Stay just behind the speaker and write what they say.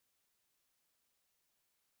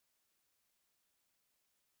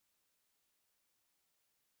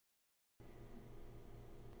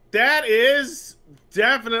That is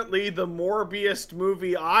definitely the morbiest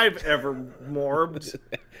movie I've ever morbed.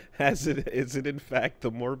 Is it in fact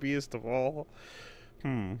the Morbiest of all?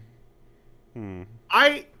 Hmm. Hmm.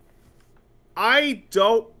 I I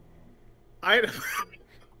don't I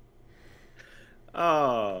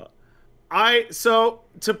uh so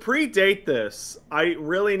to predate this, I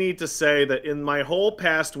really need to say that in my whole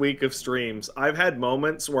past week of streams, I've had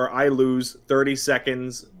moments where I lose 30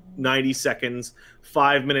 seconds, 90 seconds,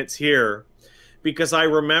 5 minutes here because I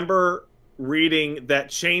remember reading that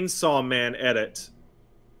Chainsaw Man edit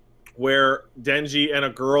where Denji and a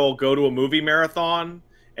girl go to a movie marathon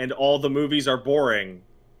and all the movies are boring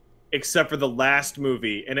except for the last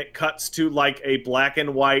movie, and it cuts to like a black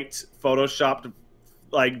and white photoshopped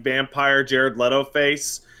like vampire Jared Leto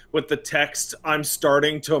face with the text "I'm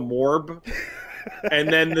starting to morb." And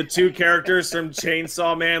then the two characters from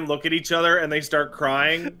Chainsaw Man look at each other and they start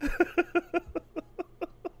crying.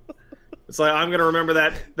 It's like I'm gonna remember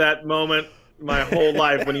that moment my whole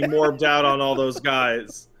life when he morbed out on all those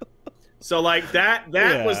guys. So like that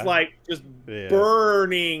was like just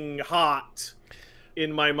burning hot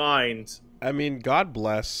in my mind. I mean, God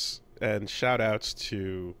bless and shout outs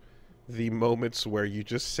to the moments where you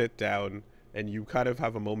just sit down and you kind of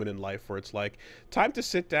have a moment in life where it's like time to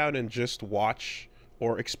sit down and just watch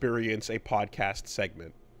or experience a podcast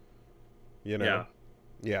segment. You know?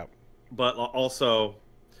 Yeah. But also,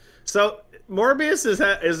 so Morbius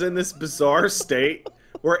is in this bizarre state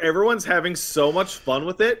where everyone's having so much fun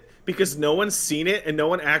with it because no one's seen it and no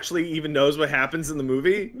one actually even knows what happens in the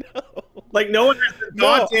movie. No. Like, no one has a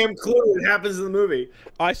goddamn clue what happens in the movie.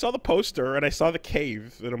 I saw the poster and I saw the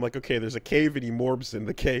cave, and I'm like, okay, there's a cave and he morbs in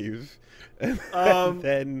the cave. And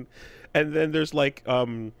then there's like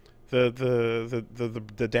the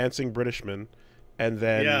dancing Britishman, and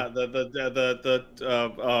then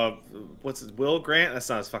what's his Will Grant? That's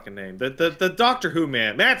not his fucking name. The Doctor Who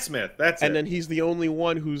man, Matt Smith. That's and then he's the only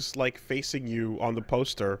one who's like facing you on the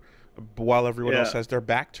poster, while everyone else has their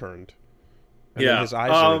back turned. And then his eyes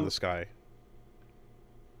are in the sky.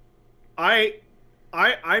 I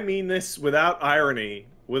mean this without irony,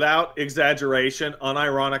 without exaggeration,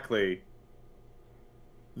 unironically.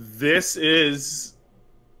 This is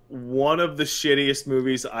one of the shittiest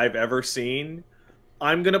movies I've ever seen.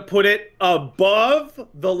 I'm going to put it above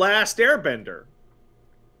The Last Airbender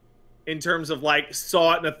in terms of like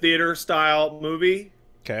saw it in a theater style movie.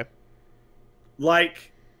 Okay.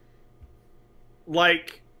 Like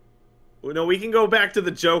you know, we can go back to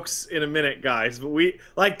the jokes in a minute, guys, but we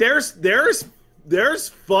like there's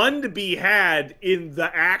fun to be had in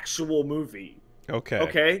the actual movie. Okay.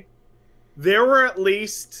 Okay. There were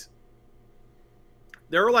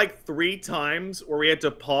like 3 times where we had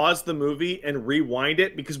to pause the movie and rewind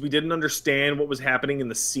it because we didn't understand what was happening in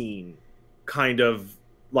the scene. Kind of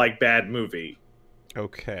like bad movie.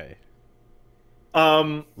 Okay.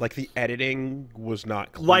 Like the editing was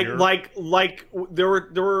not clear. Like there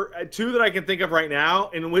were 2 that I can think of right now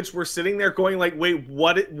in which we're sitting there going like, wait,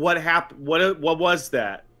 what happened? What was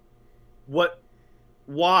that?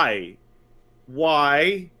 Why?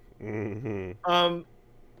 Mm-hmm.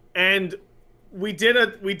 And we did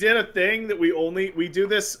a thing that we do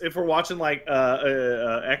this if we're watching like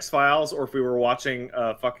X-Files or if we were watching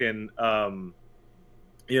fucking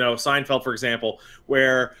you know, Seinfeld, for example,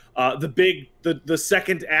 where the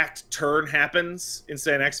second act turn happens in,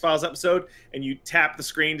 say, an X-Files episode, and you tap the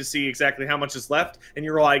screen to see exactly how much is left, and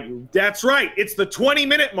you're like, that's right, it's the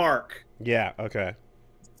 20-minute mark. Yeah, okay.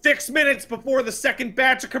 6 minutes before the second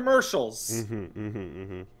batch of commercials.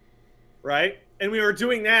 Mm-hmm. Right? And we were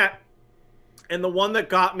doing that, and the one that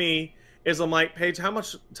got me is I'm like, Paige, how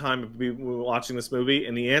much time have we been watching this movie?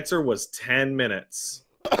 And the answer was 10 minutes.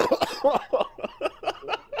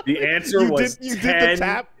 The answer was 10. You did the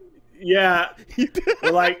tap? Yeah.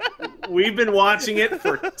 Like, we've been watching it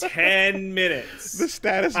for 10 minutes. The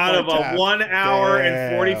status out of tap. a 1 hour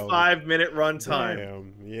and 45-minute runtime.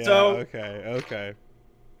 Damn. Yeah, so, okay.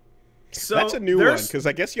 So that's a new one, because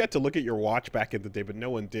I guess you had to look at your watch back in the day, but no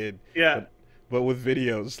one did. Yeah. But with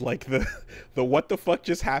videos, like the what the fuck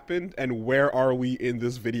just happened and where are we in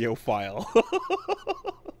this video file?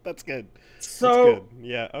 That's good. So, that's good.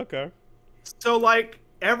 Yeah, okay. So, like,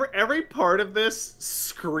 every part of this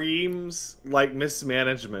screams like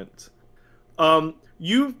mismanagement.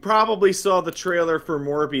 You probably saw the trailer for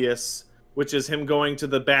Morbius, which is him going to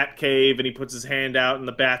the bat cave and he puts his hand out and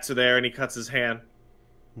the bats are there and he cuts his hand.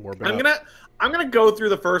 Morbin I'm gonna go through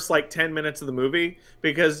the first like 10 minutes of the movie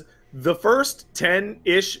because the first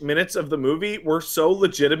 10-ish minutes of the movie were so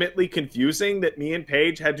legitimately confusing that me and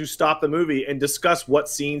Paige had to stop the movie and discuss what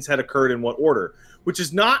scenes had occurred in what order, which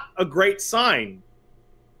is not a great sign.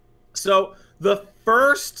 So the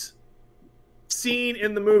first scene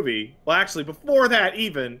in the movie, well, actually, before that,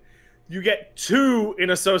 even, you get two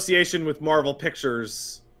in association with Marvel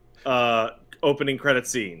Pictures opening credit By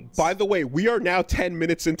scenes. the way, we are now 10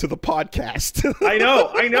 minutes into the podcast. I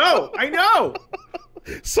know, I know, I know.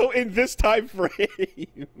 So in this time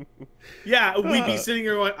frame. Yeah, we'd be sitting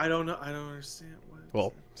here going, I don't know, I don't understand.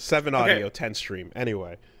 Well, 7 audio, 10 stream.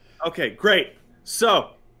 Anyway. Okay, great.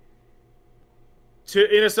 So,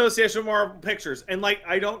 in association with Marvel Pictures, and like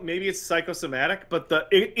I don't, maybe it's psychosomatic, but the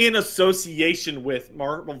in association with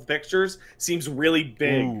Marvel Pictures seems really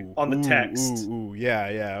big on the text. Yeah,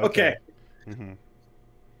 yeah. Okay. Mm-hmm.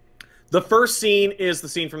 The first scene is the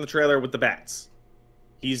scene from the trailer with the bats.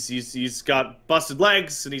 He's got busted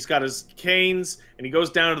legs and he's got his canes and he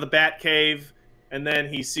goes down to the bat cave and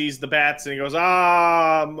then he sees the bats and he goes,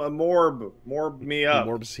 morb me up.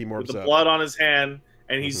 He morbs with the up. blood on his hand,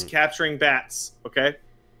 and he's capturing bats. Okay.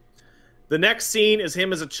 The next scene is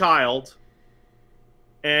him as a child,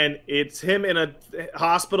 and it's him in a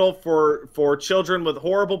hospital for children with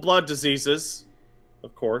horrible blood diseases,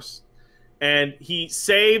 of course, and he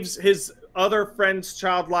saves his other friend's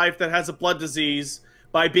child life that has a blood disease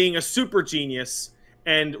by being a super genius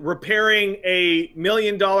and repairing a $1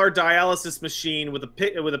 million dialysis machine with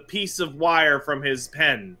a piece of wire from his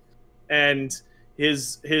pen. And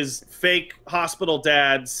his fake hospital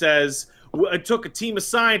dad says, it took a team of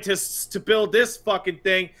scientists to build this fucking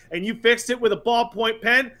thing, and you fixed it with a ballpoint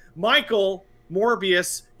pen? Michael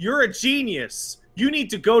Morbius, you're a genius. You need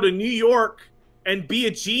to go to New York and be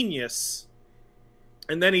a genius.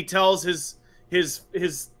 And then he tells his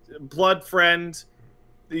blood friend,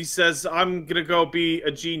 he says, I'm gonna go be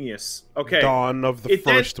a genius. Okay. Dawn of the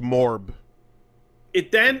first Morb.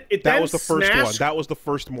 That was the first one. That was the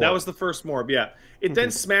first Morb. That was the first Morb, yeah. It then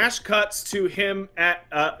smash cuts to him at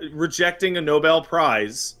rejecting a Nobel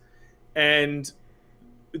Prize. And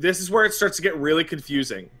this is where it starts to get really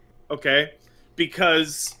confusing. Okay?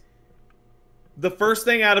 Because the first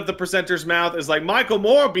thing out of the presenter's mouth is like, Michael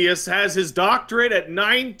Morbius has his doctorate at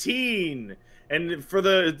 19. And for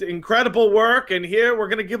the incredible work, and here we're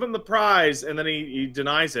going to give him the prize. And then he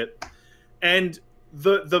denies it. And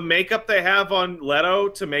the makeup they have on Leto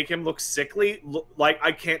to make him look sickly, like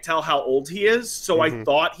I can't tell how old he is. So I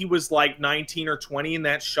thought he was like 19 or 20 in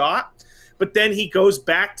that shot. But then he goes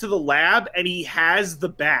back to the lab and he has the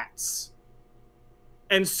bats.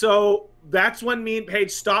 And so that's when me and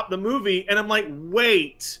Paige stopped the movie. And I'm like,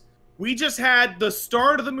 wait. We just had the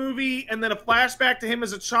start of the movie and then a flashback to him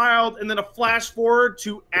as a child and then a flash forward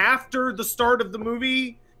to after the start of the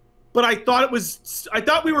movie. But I thought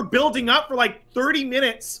we were building up for like 30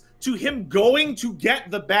 minutes to him going to get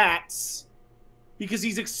the bats because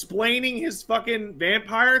he's explaining his fucking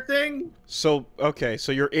vampire thing. So, okay,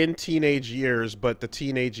 so you're in teenage years, but the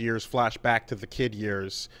teenage years flash back to the kid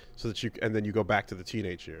years so that and then you go back to the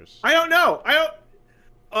teenage years. I don't know.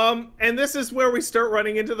 And this is where we start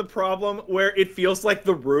running into the problem where it feels like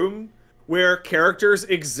The Room, where characters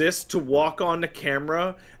exist to walk on the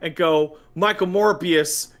camera and go, Michael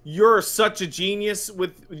Morbius, you're such a genius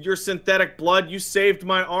with your synthetic blood. You saved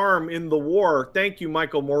my arm in the war. Thank you,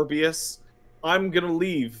 Michael Morbius. I'm gonna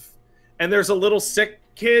leave. And there's a little sick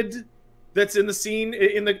kid that's in the scene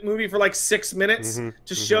in the movie for like 6 minutes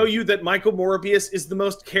to show you that Michael Morbius is the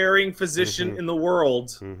most caring physician in the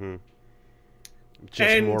world.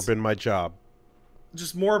 Just Morbin my job.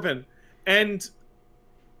 Just Morbin. And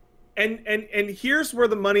here's where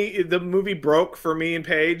the movie broke for me and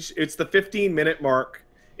Paige. It's the 15-minute mark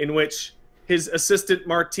in which his assistant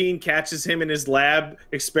Martine catches him in his lab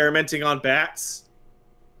experimenting on bats.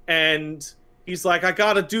 And he's like, I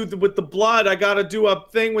gotta do with the blood, I gotta do a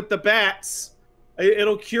thing with the bats.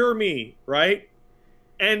 It'll cure me, right?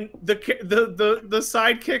 And the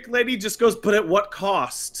sidekick lady just goes, but at what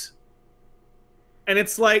cost? And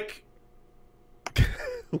it's like,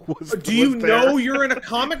 do you know you're in a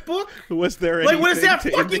comic book? Was there anything like, what does that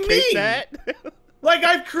to fucking indicate mean? That? Like,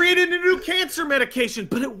 I've created a new cancer medication,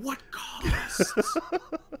 but at what cost?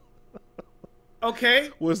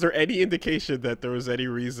 Okay. Was there any indication that there was any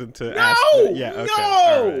reason to no, ask? Yeah. Okay.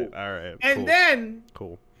 No. All right. And cool. then.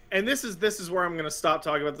 Cool. And this is where I'm gonna stop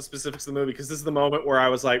talking about the specifics of the movie because this is the moment where I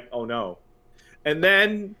was like, oh no. And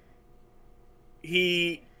then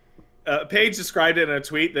Paige described it in a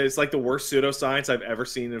tweet that it's like the worst pseudoscience I've ever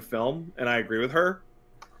seen in film, and I agree with her.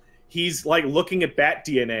 He's like looking at bat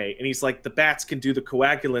DNA, and he's like, the bats can do the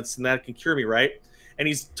coagulants, and that can cure me, right? And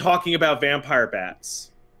he's talking about vampire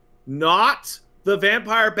bats. Not the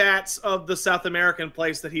vampire bats of the South American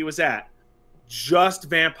place that he was at. Just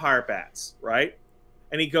vampire bats, right?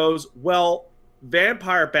 And he goes, well,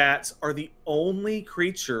 vampire bats are the only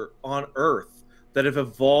creature on Earth that have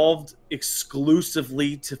evolved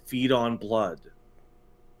exclusively to feed on blood.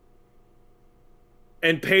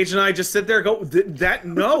 And Paige and I just sit there and go,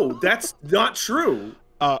 no, that's not true.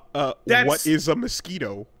 What is a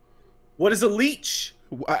mosquito? What is a leech?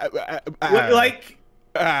 What?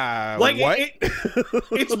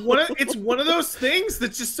 It's one of those things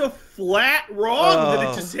that's just so flat wrong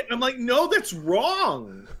that it just hit. I'm like, no, that's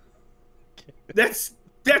wrong. That's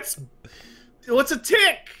what's a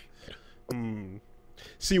tick?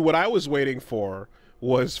 See, what I was waiting for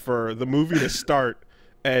was for the movie to start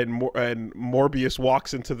and Morbius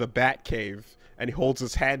walks into the Bat Cave and he holds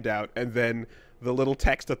his hand out, and then the little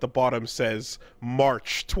text at the bottom says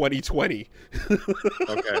March 2020.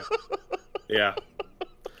 Okay. Yeah.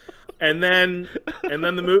 And then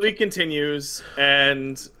the movie continues,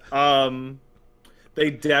 and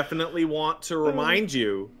they definitely want to remind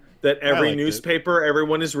you that every newspaper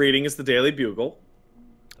everyone is reading is the Daily Bugle.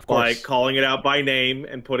 Of course. Like calling it out by name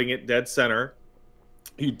and putting it dead center.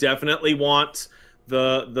 You definitely want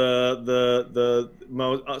the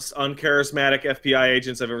most uncharismatic FBI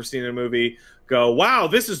agents I've ever seen in a movie go, wow,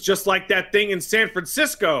 this is just like that thing in San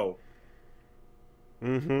Francisco.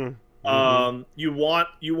 You want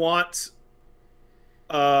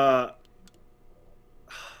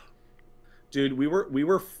dude, we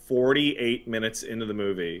were 48 minutes into the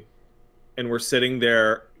movie and we're sitting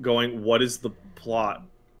there going, what is the plot?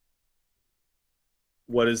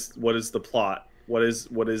 What is the plot? What is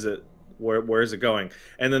it? Where is it going?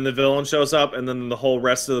 And then the villain shows up, and then the whole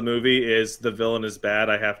rest of the movie is the villain is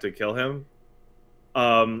bad, I have to kill him.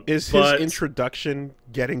 Is his introduction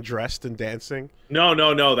getting dressed and dancing? No.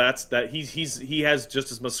 He has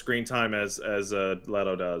just as much screen time as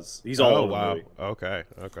Leto does. He's all over the movie. Okay.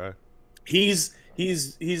 He's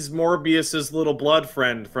Morbius's little blood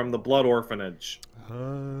friend from the blood orphanage.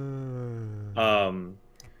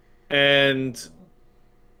 And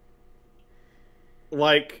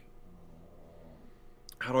like,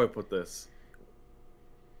 how do I put this?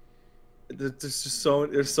 There's just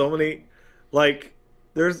there's so many, like,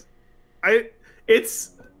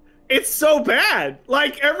 it's so bad.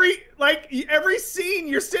 Like every scene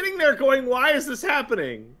you're sitting there going, why is this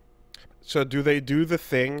happening? So do they do the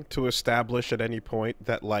thing to establish at any point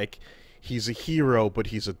that, like, he's a hero, but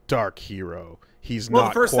he's a dark hero? He's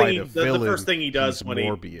not quite a villain. The first thing he does when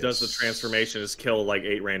Morbius. he does the transformation is kill like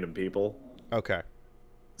 8 random people. Okay.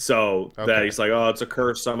 So that he's like, oh, it's a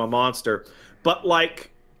curse, I'm a monster. But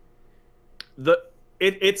like,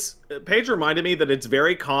 it's Paige reminded me that it's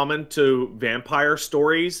very common to vampire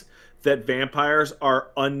stories that vampires are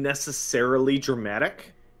unnecessarily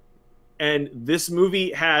dramatic. And this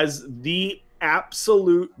movie has the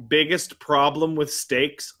absolute biggest problem with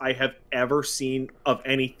stakes I have ever seen of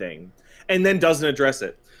anything, and then doesn't address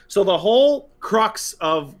it. So the whole crux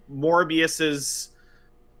of Morbius's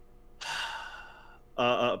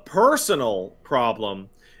personal problem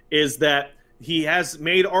is that he has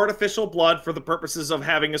made artificial blood for the purposes of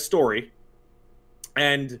having a story,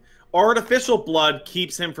 and artificial blood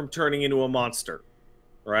keeps him from turning into a monster,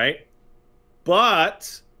 right?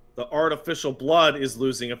 But the artificial blood is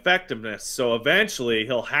losing effectiveness, so eventually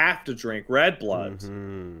he'll have to drink red blood,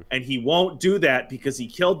 and he won't do that because he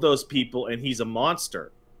killed those people and he's a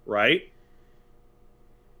monster, right?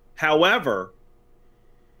 However,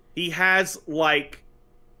 he has like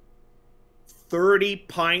 30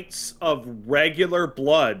 pints of regular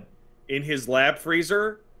blood in his lab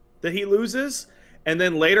freezer that he loses, and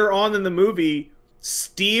then later on in the movie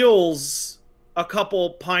steals a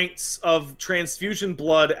couple pints of transfusion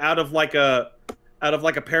blood out of like a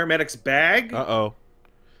paramedic's bag.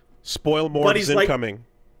 Spoil Morb's incoming.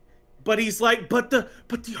 But he's like, but the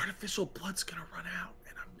artificial blood's gonna run out,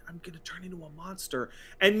 and I'm gonna turn into a monster.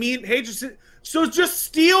 And me and Paige just just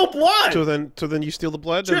steal blood. So then you steal the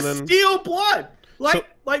blood, just and then steal blood. Like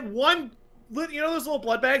one, you know those little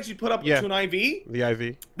blood bags you put up into an IV? The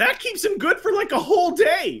IV. That keeps him good for like a whole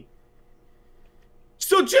day.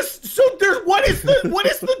 So there's what is the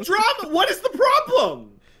drama? What is the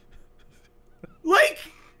problem? Like,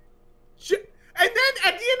 and then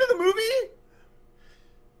at the end of the movie,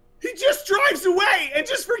 he just drives away and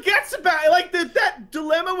just forgets about it. Like that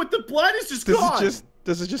dilemma with the blood is just gone.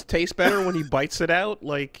 Does it just taste better when he bites it out?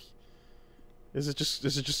 Like, is it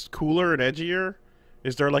just cooler and edgier?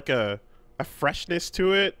 Is there like a freshness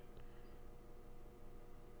to it?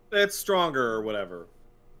 It's stronger or whatever.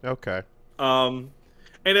 Okay.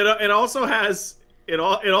 And it also has I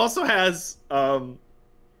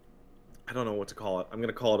don't know what to call it. I'm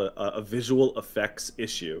gonna call it a visual effects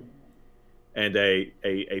issue and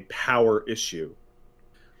a power issue.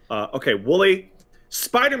 Okay, Woolie,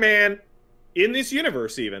 Spider-Man, in this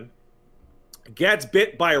universe even, gets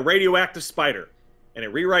bit by a radioactive spider, and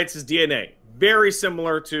it rewrites his DNA. Very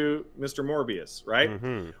similar to Mr. Morbius, right?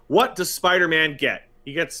 Mm-hmm. What does Spider-Man get?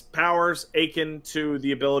 He gets powers akin to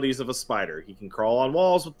the abilities of a spider. He can crawl on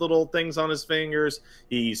walls with little things on his fingers.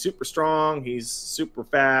 He's super strong. He's super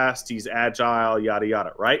fast. He's agile, yada,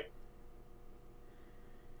 yada, right?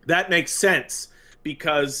 That makes sense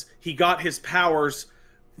because he got his powers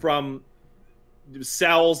from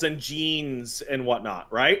cells and genes and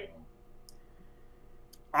whatnot, right?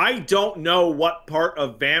 I don't know what part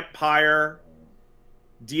of vampire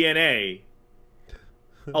DNA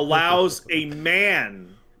allows a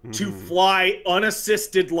man to fly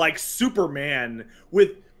unassisted like Superman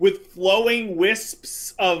with flowing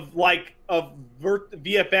wisps of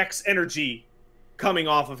VFX energy coming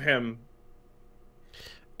off of him.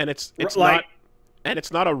 And it's like,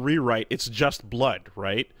 not a rewrite, it's just blood,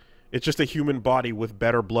 right? It's just a human body with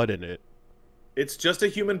better blood in it. It's just a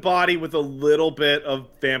human body with a little bit of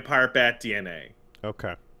vampire bat DNA.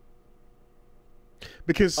 Okay.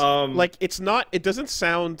 Because, like, it doesn't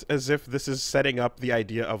sound as if this is setting up the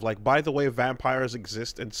idea of, like, by the way, vampires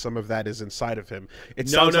exist and some of that is inside of him. It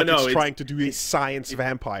sounds like it's trying to do a science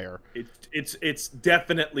vampire. It's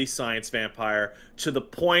definitely science vampire, to the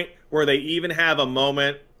point where they even have a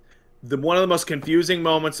moment, one of the most confusing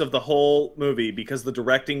moments of the whole movie, because the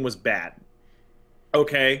directing was bad.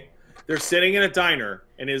 Okay? They're sitting in a diner,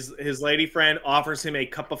 and his lady friend offers him a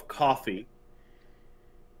cup of coffee.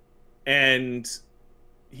 And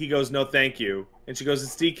he goes, "No, thank you." And she goes,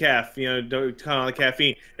 "It's decaf, don't count on the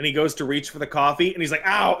caffeine." And he goes to reach for the coffee, and he's like,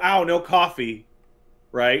 "Ow, ow, no coffee."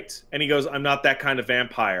 Right? And he goes, "I'm not that kind of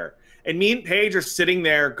vampire." And me and Paige are sitting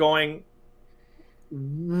there going,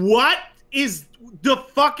 what is the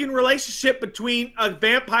fucking relationship between a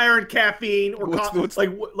vampire and caffeine? Or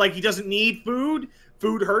like he doesn't need food?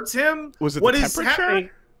 Food hurts him? Was it what the is temperature? Happening?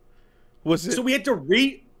 Was it? So we had to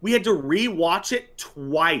rewatch it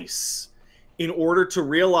twice in order to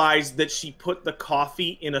realize that she put the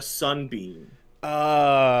coffee in a sunbeam.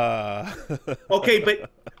 Okay,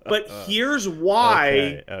 but here's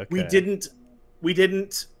why we didn't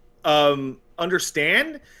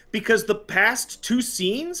understand, because the past two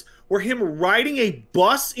scenes were him riding a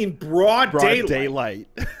bus in broad daylight.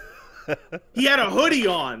 He had a hoodie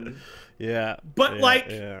on. Yeah. But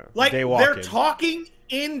they're talking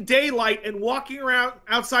in daylight and walking around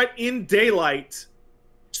outside in daylight.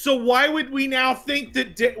 So why would we now think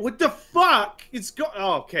that what the fuck is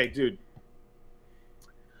okay, dude.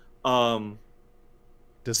 Like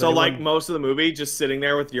most of the movie, just sitting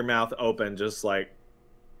there with your mouth open, just like,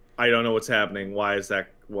 I don't know what's happening. Why is that?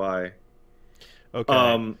 Why?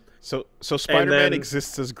 Okay. So Spider-Man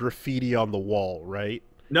exists as graffiti on the wall, right?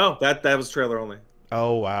 No, that was trailer only.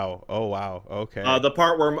 Oh wow! Oh wow! Okay. The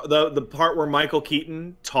part where the part where Michael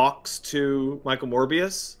Keaton talks to Michael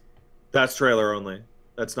Morbius, that's trailer only.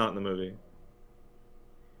 That's not in the movie.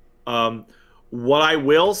 What I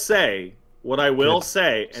will say,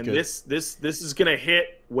 and this is gonna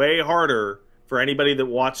hit way harder for anybody that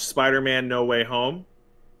watched Spider-Man No Way Home.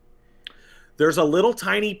 There's a little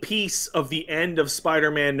tiny piece of the end of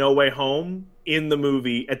Spider-Man No Way Home in the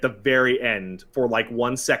movie at the very end for like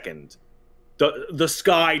 1 second. The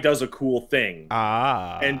sky does a cool thing.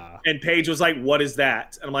 And Paige was like, "What is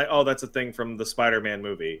that?" And I'm like, "Oh, that's a thing from the Spider-Man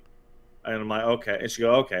movie." And I'm like, "Okay." And she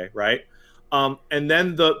go, "Okay, right." And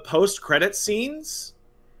then the post-credit scenes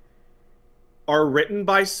are written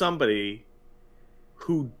by somebody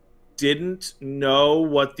who didn't know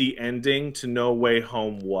what the ending to No Way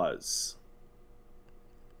Home was.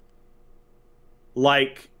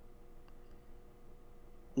 Like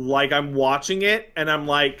I'm watching it and I'm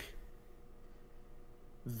like,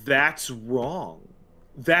 that's wrong.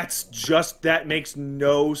 That makes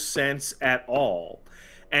no sense at all.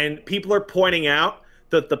 And people are pointing out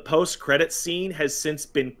that the post-credit scene has since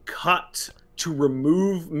been cut to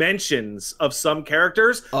remove mentions of some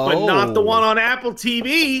characters, but not the one on Apple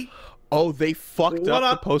TV. Oh, they fucked up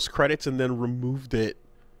the post-credits and then removed it.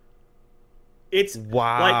 It's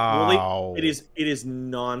wow. Like, it is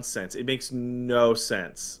nonsense. It makes no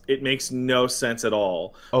sense. It makes no sense at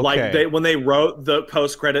all. Okay. Like when they wrote the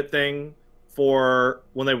post-credit thing for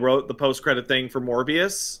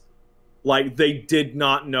Morbius, like they did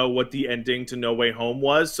not know what the ending to No Way Home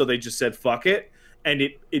was, so they just said fuck it, and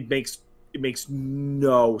it makes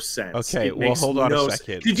no sense. Okay, well, hold on a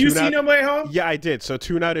second. Did you see No Way Home? Yeah, I did. So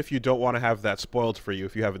tune out if you don't want to have that spoiled for you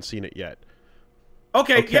if you haven't seen it yet.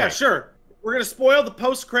 Okay. Yeah, sure. We're going to spoil the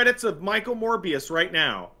post-credits of Michael Morbius right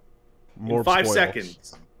now. In 5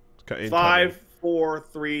 seconds. 5, 4,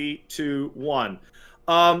 3, 2, 1.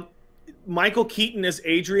 Michael Keaton as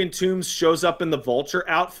Adrian Toomes shows up in the Vulture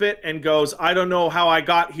outfit and goes, I don't know how I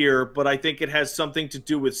got here, but I think it has something to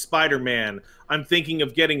do with Spider-Man. I'm thinking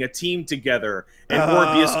of getting a team together. And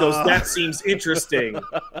Morbius goes, that seems interesting.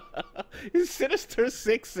 He's Sinister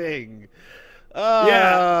Sixing.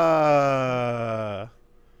 Yeah.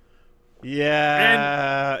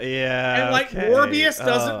 Yeah. And like okay. Morbius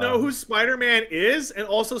doesn't know who Spider-Man is and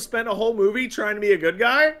also spent a whole movie trying to be a good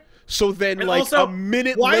guy. So then, and like, also, a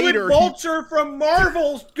minute why later... would Vulture from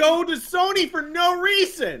Marvel go to Sony for no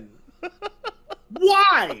reason?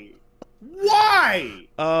 Why? Why?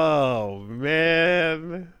 Oh,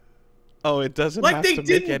 man. Oh, it doesn't have to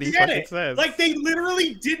make any fucking sense. Like, they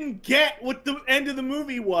literally didn't get what the end of the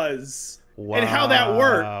movie was. Wow. And how that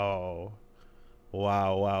worked.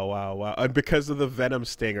 Wow. And because of the Venom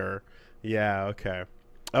stinger. Yeah, okay.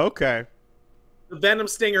 Okay. The Venom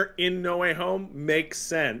stinger in No Way Home makes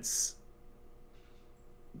sense.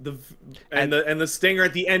 And the stinger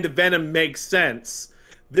at the end of Venom makes sense.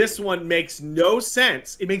 This one makes no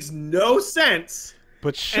sense. It makes no sense.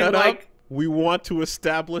 But shut up. We want to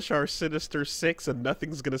establish our Sinister Six, and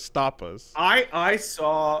nothing's gonna stop us. I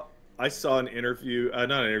saw an interview,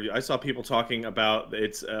 not an interview. I saw people talking about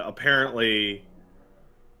it's apparently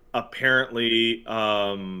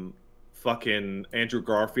fucking Andrew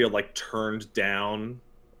Garfield like turned down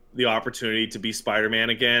the opportunity to be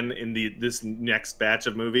Spider-Man again in this next batch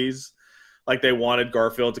of movies. Like they wanted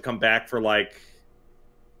Garfield to come back for like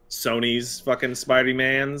Sony's fucking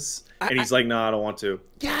Spider-Mans, and he's like, "No, I don't want to."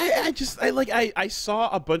 Yeah, I saw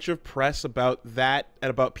a bunch of press about that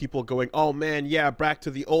and about people going, "Oh man, yeah, back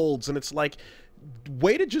to the olds," and it's like,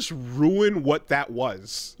 way to just ruin what that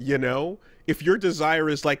was, you know? If your desire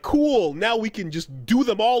is like, cool, now we can just do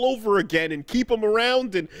them all over again and keep them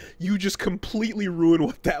around, and you just completely ruin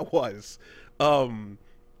what that was.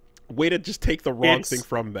 Way to just take the wrong thing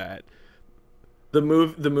from that. The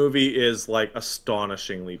movie is like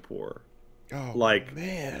astonishingly poor. Oh, like,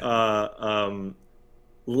 man.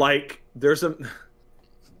 Like there's some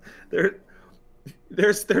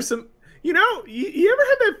you know, you ever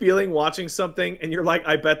had that feeling watching something and you're like,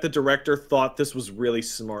 I bet the director thought this was really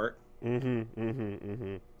smart.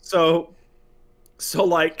 So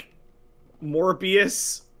like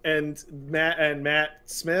Morbius and Matt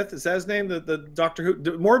Smith, is that his name? The Doctor Who,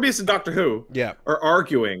 Morbius and Doctor Who, yeah, are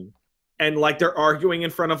arguing, and like they're arguing in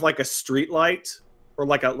front of like a street light or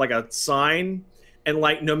like a sign, and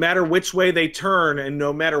like no matter which way they turn and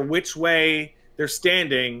no matter which way they're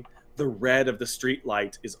standing, the red of the street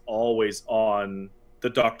light is always on the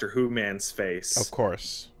Doctor Who man's face, of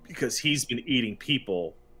course, because he's been eating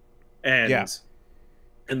people. And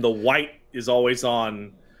the white is always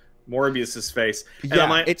on Morbius's face. And yeah, I'm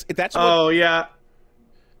like, that's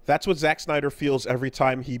what Zack Snyder feels every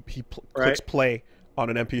time he clicks play on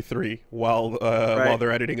an MP3 while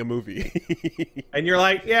they're editing a movie. And you're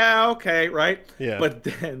like, yeah, okay, right? Yeah. But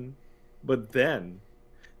then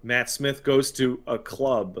Matt Smith goes to a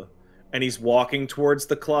club and he's walking towards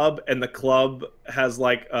the club, and the club has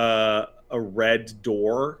like a red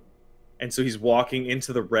door. And so he's walking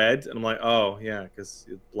into the red, and I'm like, oh, yeah, because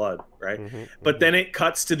it's blood, right? But then it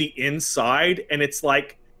cuts to the inside, and it's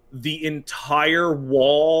like the entire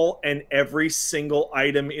wall and every single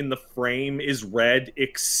item in the frame is red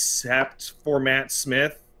except for Matt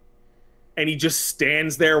Smith. And he just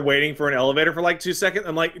stands there waiting for an elevator for like 2 seconds.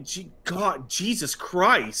 I'm like, God, Jesus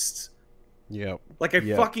Christ. Yep. Like,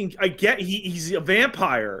 I get he's a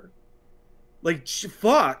vampire. Like,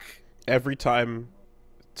 fuck. Every time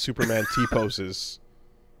Superman T-poses,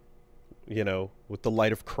 you know, with the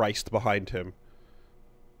light of Christ behind him.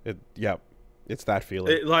 It's that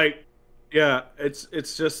feeling.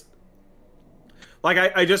 It's just like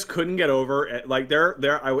I just couldn't get over it. Like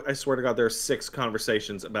I swear to God, there are 6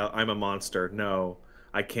 conversations about I'm a monster. No,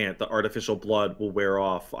 I can't. The artificial blood will wear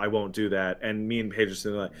off. I won't do that. And me and Paige are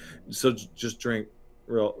sitting like, so just drink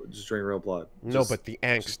real blood. No, but the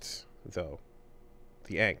angst though.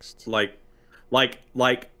 The angst. Like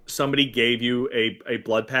somebody gave you a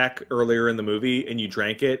blood pack earlier in the movie and you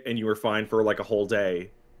drank it and you were fine for like a whole day.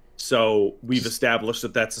 So we've established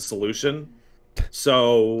that that's a solution.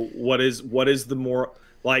 So what is the more,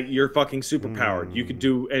 like, you're fucking superpowered. You could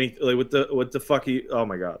do anything, like, with the fucky. Oh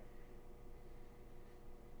my God.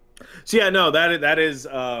 So yeah, no, that is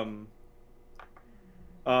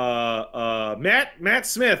Matt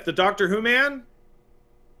Smith, the Doctor Who man,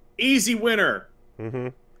 easy winner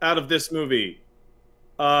out of this movie.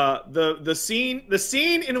 The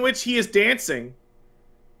scene in which he is dancing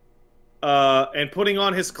and putting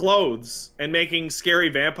on his clothes and making scary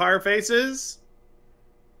vampire faces,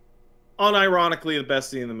 unironically the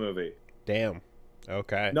best scene in the movie. Damn.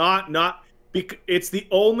 Okay. It's the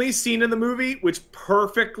only scene in the movie which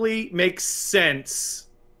perfectly makes sense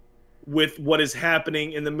with what is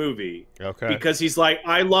happening in the movie. Okay. Because he's like,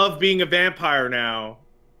 I love being a vampire now.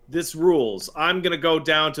 This rules. I'm going to go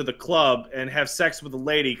down to the club and have sex with a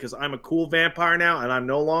lady because I'm a cool vampire now and I'm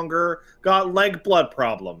no longer got leg blood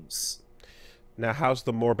problems. Now, how's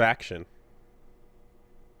the Morb action?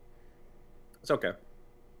 It's okay.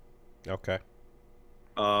 Okay.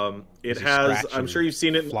 It Is he has. I'm scratching, sure you've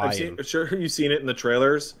seen it. flying? I'm sure you've seen it in the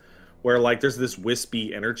trailers, where like there's this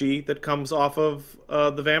wispy energy that comes off of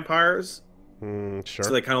the vampires, so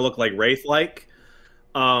Sure. they kind of look like wraith-like.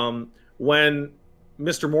 When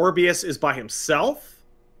Mr. Morbius is by himself,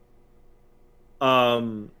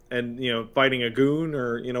 and fighting a goon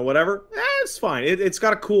or whatever, it's fine. It's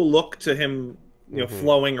got a cool look to him,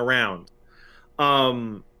 flowing around.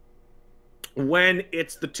 When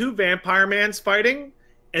it's the two vampire mans fighting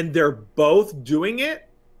and they're both doing it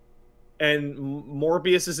and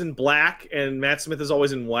Morbius is in black and Matt Smith is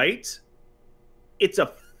always in white, it's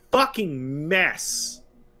a fucking mess.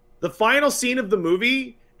 The final scene of the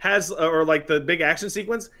movie has, or like the big action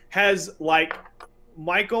sequence has like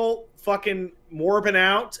Michael fucking morbing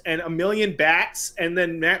out and a million bats and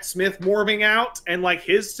then Matt Smith morbing out and like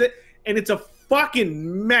and it's a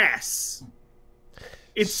fucking mess.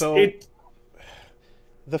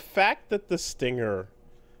 The fact that the stinger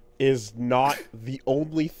is not the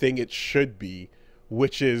only thing it should be,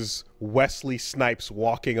 which is Wesley Snipes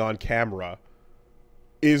walking on camera,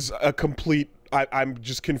 is a complete... I'm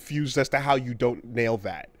just confused as to how you don't nail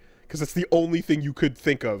that. Because it's the only thing you could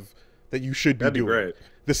think of that you should be doing. Great.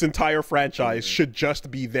 This entire franchise should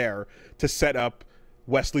just be there to set up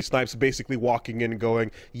Wesley Snipes basically walking in and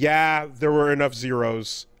going, yeah, there were enough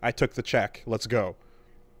zeros. I took the check. Let's go.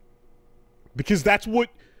 Because that's what...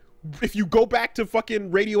 If you go back to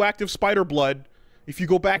fucking Radioactive Spider Blood, if you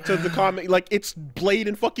go back to the comic, like, it's Blade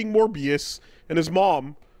and fucking Morbius and his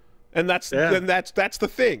mom, and that's the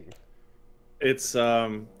thing. It's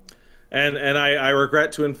and I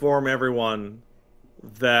regret to inform everyone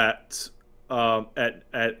that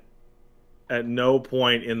at no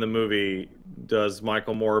point in the movie does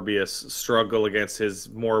Michael Morbius struggle against his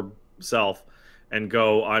Morb self and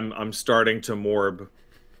go, I'm starting to Morb.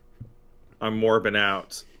 I'm morbing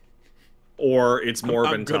out. Or it's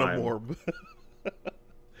Morbin time. I'm gonna Morb.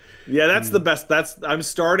 Yeah, that's the best. I'm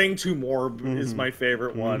starting to Morb is my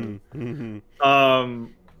favorite one.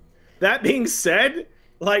 That being said,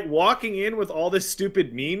 like walking in with all this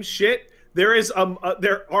stupid meme shit, there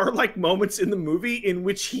are like moments in the movie in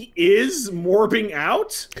which he is morbing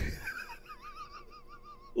out.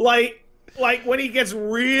 like when he gets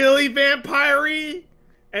really vampire-y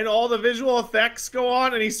and all the visual effects go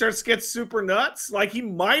on and he gets super nuts, like he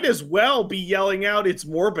might as well be yelling out, it's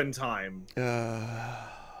Morbin time.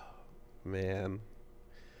 Man.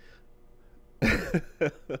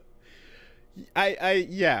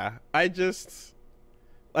 I just,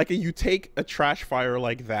 like, you take a trash fire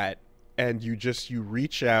like that and you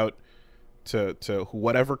reach out to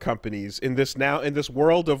whatever companies in this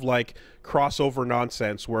world of like crossover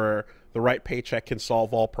nonsense where the right paycheck can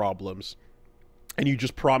solve all problems, and you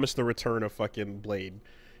just promise the return of fucking Blade,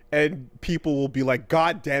 and people will be like,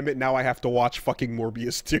 God damn it, now I have to watch fucking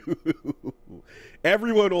Morbius 2.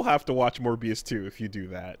 Everyone will have to watch Morbius 2 if you do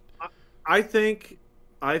that. I think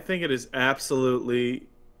it is absolutely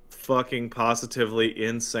fucking positively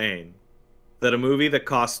insane that a movie that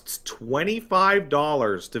costs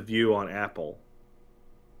 $25 to view on Apple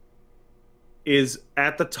is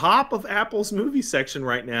at the top of Apple's movie section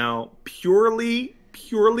right now, purely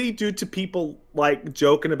due to people like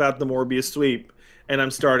joking about the Morbius sweep and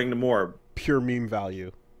I'm starting to Morb. Pure meme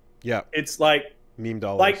value. Yeah. It's like meme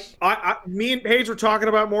dollars. Like me and Paige were talking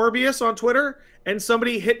about Morbius on Twitter, and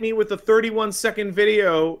somebody hit me with a 31-second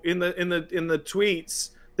video in the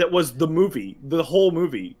tweets that was the movie, the whole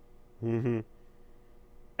movie.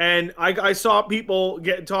 And I saw people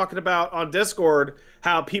talking about on Discord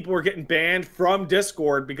how people were getting banned from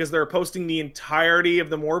Discord because they're posting the entirety of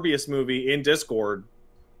the Morbius movie in Discord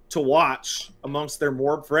to watch amongst their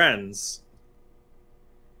Morb friends.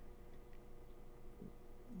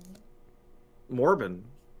 Morbin.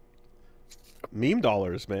 Meme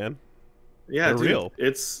dollars, man. Yeah, they're dude, real.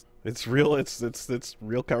 It's real. It's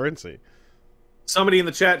real currency. Somebody in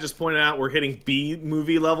the chat just pointed out we're hitting B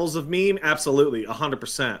movie levels of meme. Absolutely,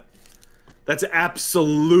 100%. That's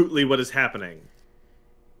absolutely what is happening.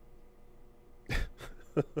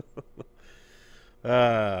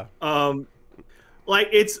 Like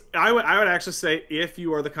it's I would actually say if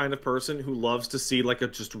you are the kind of person who loves to see like a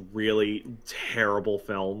just really terrible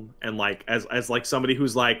film and like as like somebody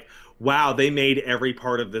who's like, wow, they made every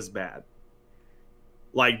part of this bad.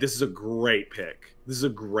 Like this is a great pick. This is a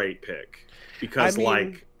great pick I because mean,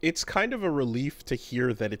 like it's kind of a relief to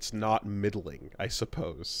hear that it's not middling, I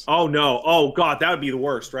suppose. oh no, oh god, that would be the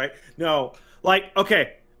worst, right? No, like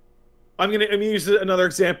okay, I'm gonna use another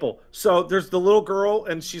example. So there's the little girl,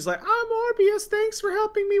 and she's like, "I'm Morbius. Thanks for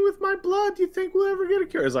helping me with my blood. Do you think we'll ever get a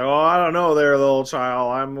cure?" It's like, "Oh, I don't know, there, little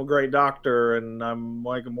child. I'm a great doctor, and I'm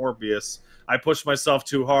like a Morbius. I push myself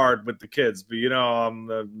too hard with the kids, but you know, I'm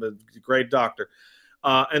a great doctor."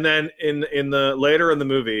 And then in the later in the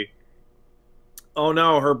movie, oh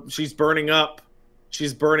no, she's burning up.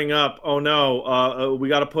 She's burning up. Oh no, we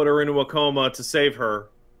got to put her into a coma to save her.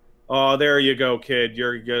 Oh, there you go, kid.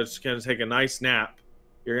 You're just gonna take a nice nap.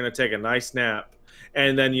 You're gonna take a nice nap,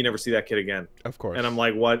 and then you never see that kid again. Of course. And I'm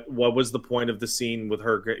like, what was the point of the scene with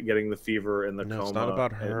her getting the fever and the No, coma? it's not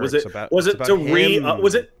about her. Was It's it about was it's it about to him.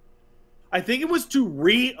 was it? I think it was to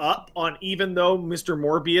re-up on, even though Mr.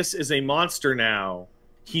 Morbius is a monster now,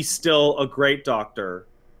 he's still a great doctor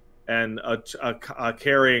and a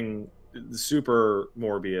caring super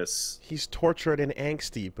Morbius. He's tortured and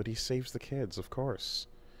angsty, but he saves the kids, of course.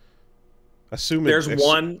 Assuming There's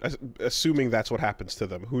one. assuming that's what happens to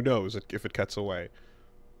them. Who knows if it cuts away?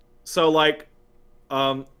 So like,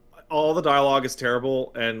 all the dialogue is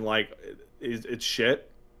terrible and like it's shit,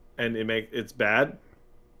 and it's bad.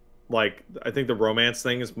 Like I think the romance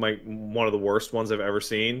thing is one of the worst ones I've ever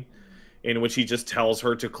seen, in which he just tells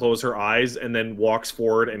her to close her eyes and then walks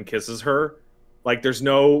forward and kisses her. Like there's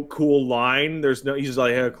no cool line. There's no. He's just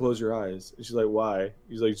like, "Hey, close your eyes." And she's like, "Why?"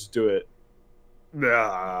 He's like, "Just do it."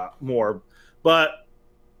 More. But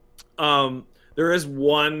there is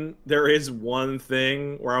one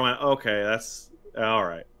thing where I went, okay, that's all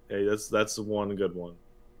right. Hey, that's one good one.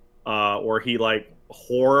 Where he like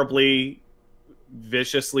horribly,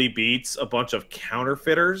 viciously beats a bunch of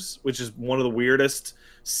counterfeiters, which is one of the weirdest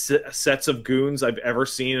sets of goons I've ever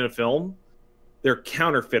seen in a film. They're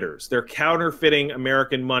counterfeiters. They're counterfeiting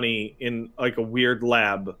American money in like a weird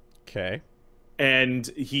lab. Okay. And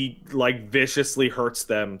he like viciously hurts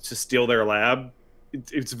them to steal their lab.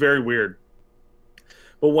 It's very weird.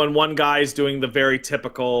 But when one guy is doing the very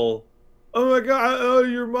typical, "Oh my god, oh,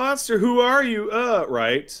 you're a monster, who are you?"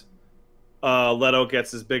 Right? Leto gets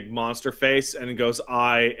his big monster face and goes,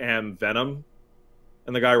 "I am Venom,"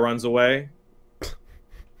 and the guy runs away.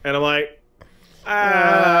 And I'm like,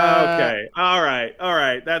 okay, all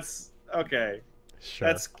right, that's okay. Sure.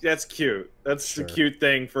 That's cute. That's Sure. a cute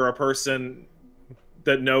thing for a person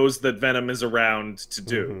that knows that Venom is around to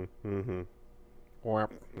do.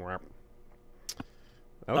 Okay.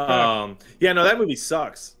 Yeah, no, that movie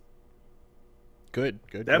sucks. Good.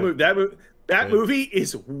 That movie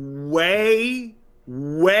is way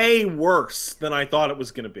worse than I thought it was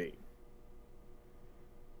going to be.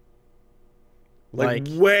 Like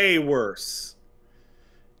way worse.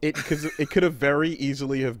 It could have very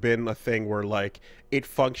easily have been a thing where like it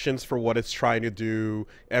functions for what it's trying to do.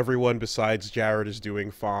 Everyone besides Jared is doing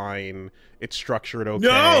fine. It's structured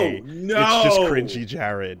okay. No, it's just cringy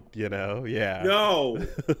Jared, you know? Yeah. No,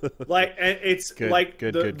 like, and it's good, like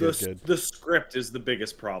good. The script is the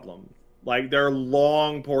biggest problem. Like there are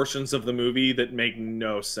long portions of the movie that make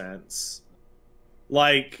no sense.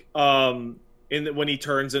 Like when he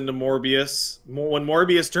turns into Morbius, when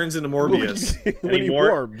Morbius turns into Morbius, when he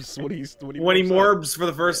morbs, when he morbs for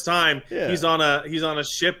the first time, yeah. he's on a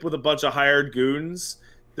ship with a bunch of hired goons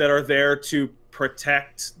that are there to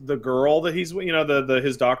protect the girl that he's, you know,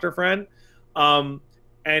 his doctor friend,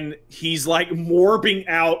 and he's like morbing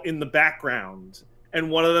out in the background, and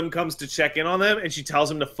one of them comes to check in on them, and she tells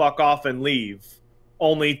him to fuck off and leave,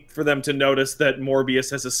 only for them to notice that Morbius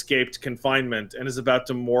has escaped confinement and is about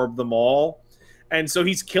to morb them all. And so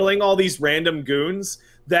he's killing all these random goons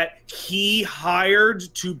that he hired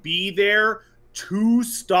to be there to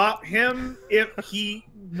stop him if he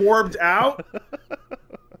morbed out.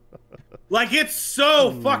 Like, it's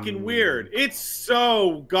so fucking weird. It's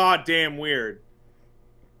so goddamn weird.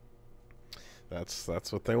 That's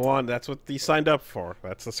what they want. That's what he signed up for.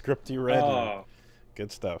 That's the script he read. Oh.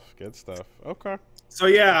 Good stuff. Okay. So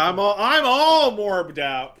yeah, I'm all morbed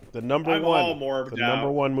out. The number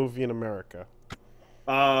one movie in America.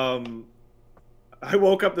 I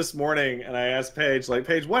woke up this morning and I asked Paige, like,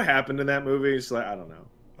 Paige, what happened in that movie? She's like, I don't know.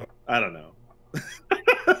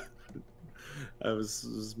 I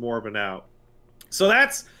was morbing out. So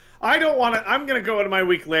I'm gonna go into my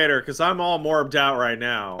week later because I'm all morbed out right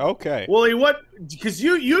now. Okay. Woolie, what? Because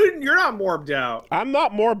you're not morbed out. I'm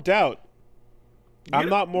not morbed out. I'm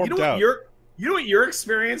not you know morbed what out. your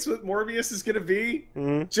experience with Morbius is going to be?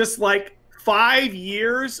 Mm-hmm. Just like 5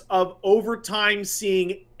 years of overtime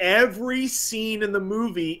seeing every scene in the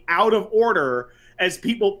movie out of order as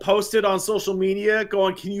people posted on social media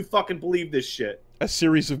going, can you fucking believe this shit? A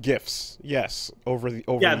series of gifs, yes, over Yeah,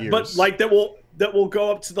 but years. like that will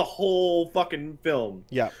go up to the whole fucking film.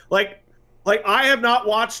 Yeah. Like I have not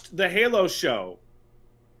watched the Halo show,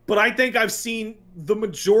 but I think I've seen the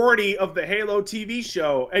majority of the Halo TV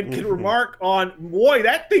show and can remark on, boy,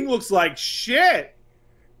 that thing looks like shit.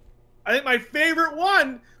 I think my favorite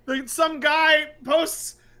one, like some guy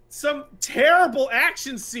posts some terrible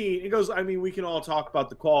action scene. He goes, I mean, we can all talk about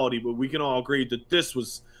the quality, but we can all agree that this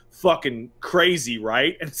was fucking crazy,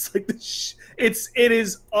 right? And it's like it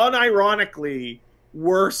is unironically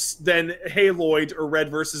worse than Haloid or Red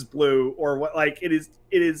versus Blue or what. Like it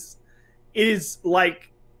is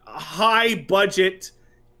like a high budget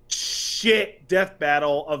shit death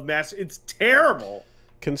battle of mass. It's terrible.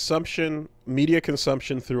 Media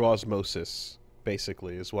consumption through osmosis,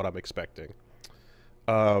 basically, is what I'm expecting.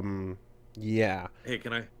 Yeah. Hey,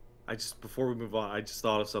 I just, before we move on, I just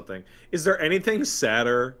thought of something. Is there anything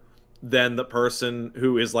sadder than the person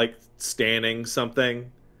who is like standing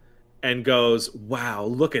something and goes, wow,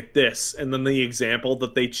 look at this, and then the example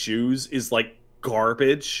that they choose is like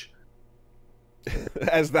garbage?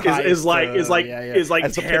 As the highest, is like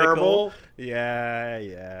as terrible. Yeah,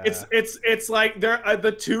 yeah. It's like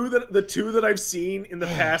the two that I've seen in the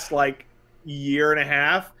past like year and a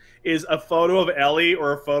half is a photo of Ellie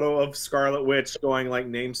or a photo of Scarlet Witch going like,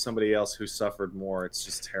 name somebody else who suffered more. It's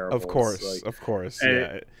just terrible. Of course, like, of course.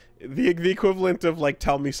 Yeah. The equivalent of like,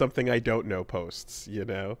 tell me something I don't know posts, you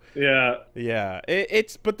know? Yeah. Yeah.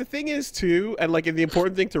 But the thing is too, and like the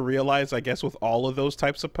important thing to realize, I guess, with all of those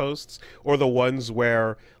types of posts, or the ones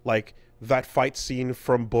where like that fight scene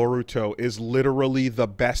from Boruto is literally the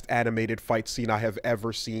best animated fight scene I have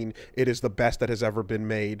ever seen. It is the best that has ever been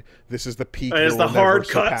made. This is the peak. As the hard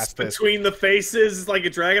cuts between the faces, like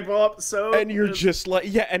a Dragon Ball episode. And you're just like,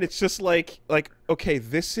 yeah, and it's just like, okay,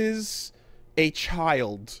 this is a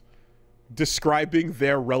child describing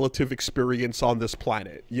their relative experience on this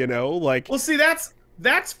planet, you know? Like, well, see,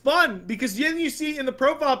 that's fun, because then you see in the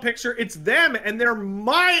profile picture, it's them, and they're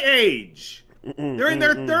my age. They're in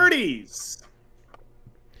their 30s.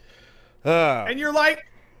 And you're like,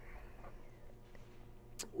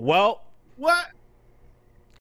 well, what?